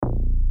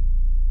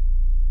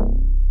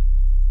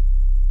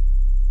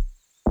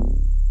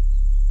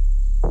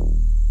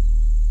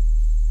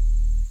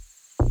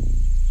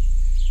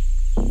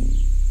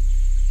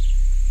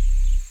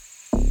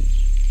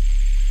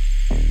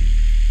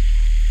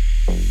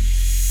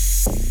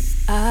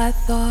I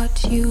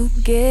thought you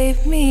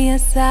gave me a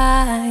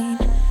sign.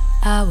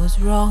 I was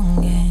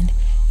wrong and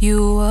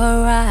you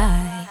were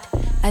right.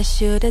 I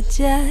should've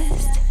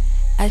just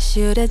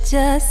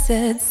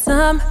said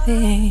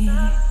something.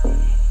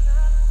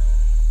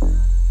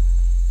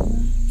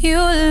 You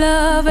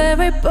love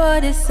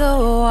everybody,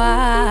 so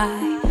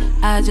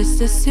I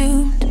just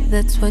assumed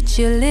that's what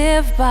you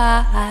live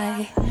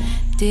by.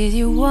 Did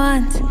you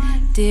want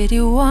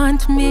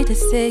me to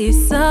say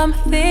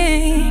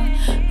something?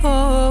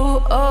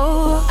 Oh,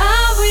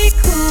 are we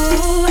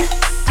cool?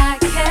 I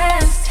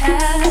can't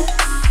tell.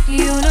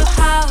 You know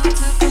how to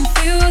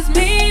confuse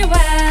me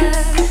well.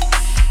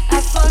 I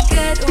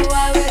forget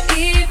why we're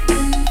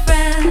even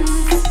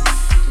friends.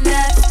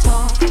 Let's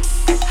talk.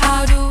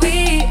 How do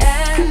we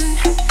end?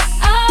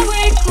 Are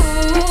we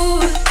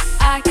cool?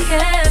 I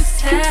can't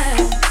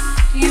tell.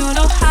 You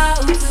know how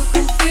to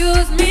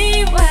confuse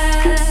me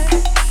well.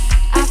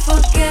 I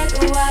forget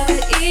why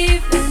we're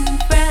even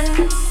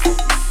friends.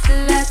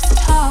 Let's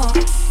talk.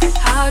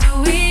 How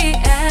do we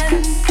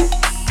end?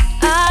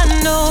 I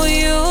know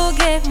you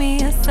gave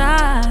me a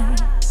sign.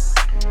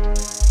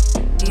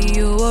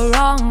 You were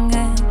wrong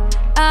and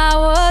I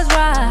was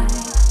right.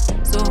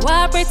 So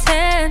why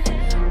pretend?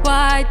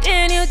 Why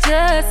didn't you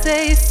just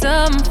say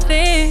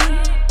something?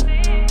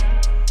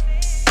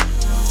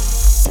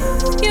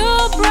 You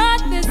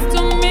brought this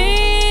to me.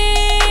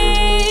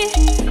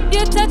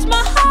 You touched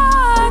my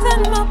heart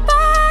and my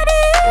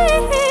body.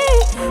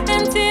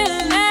 Until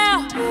now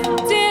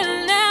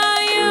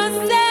you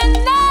said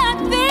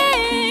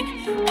nothing.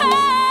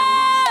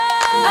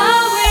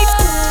 Are we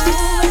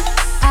cool?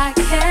 I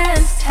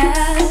can't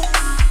tell.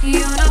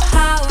 You know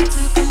how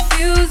to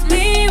confuse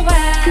me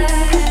well.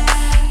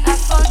 I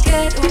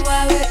forget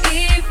why we're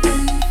even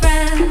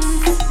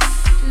friends.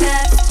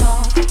 Let's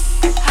talk.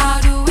 How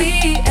do we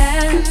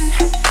end?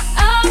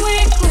 Are we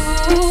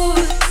cool?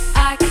 I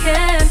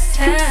can't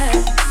tell.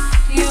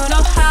 You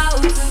know how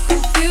to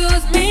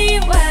confuse me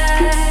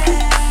well.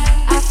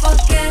 I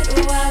forget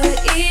why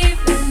we're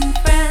even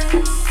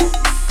friends.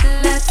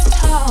 Let's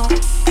talk.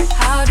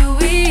 How do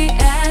we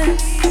end?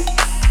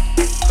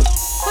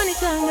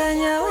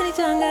 Wanichanganya,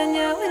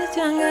 wanichanganya,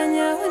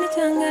 wanichanganya,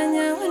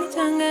 wanichanganya,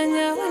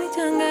 wanichanganya,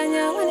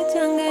 wanichanganya,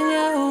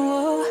 wanichanganya, oh.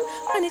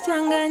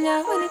 Wanichanganya,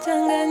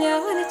 wanichanganya,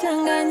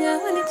 wanichanganya,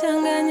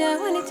 wanichanganya,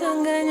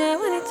 wanichanganya,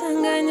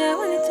 wanichanganya,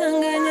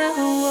 wanichanganya, oh.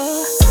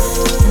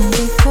 And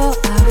before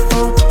I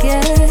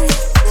forget,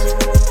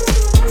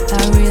 I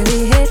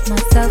really hate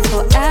myself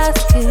for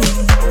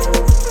asking.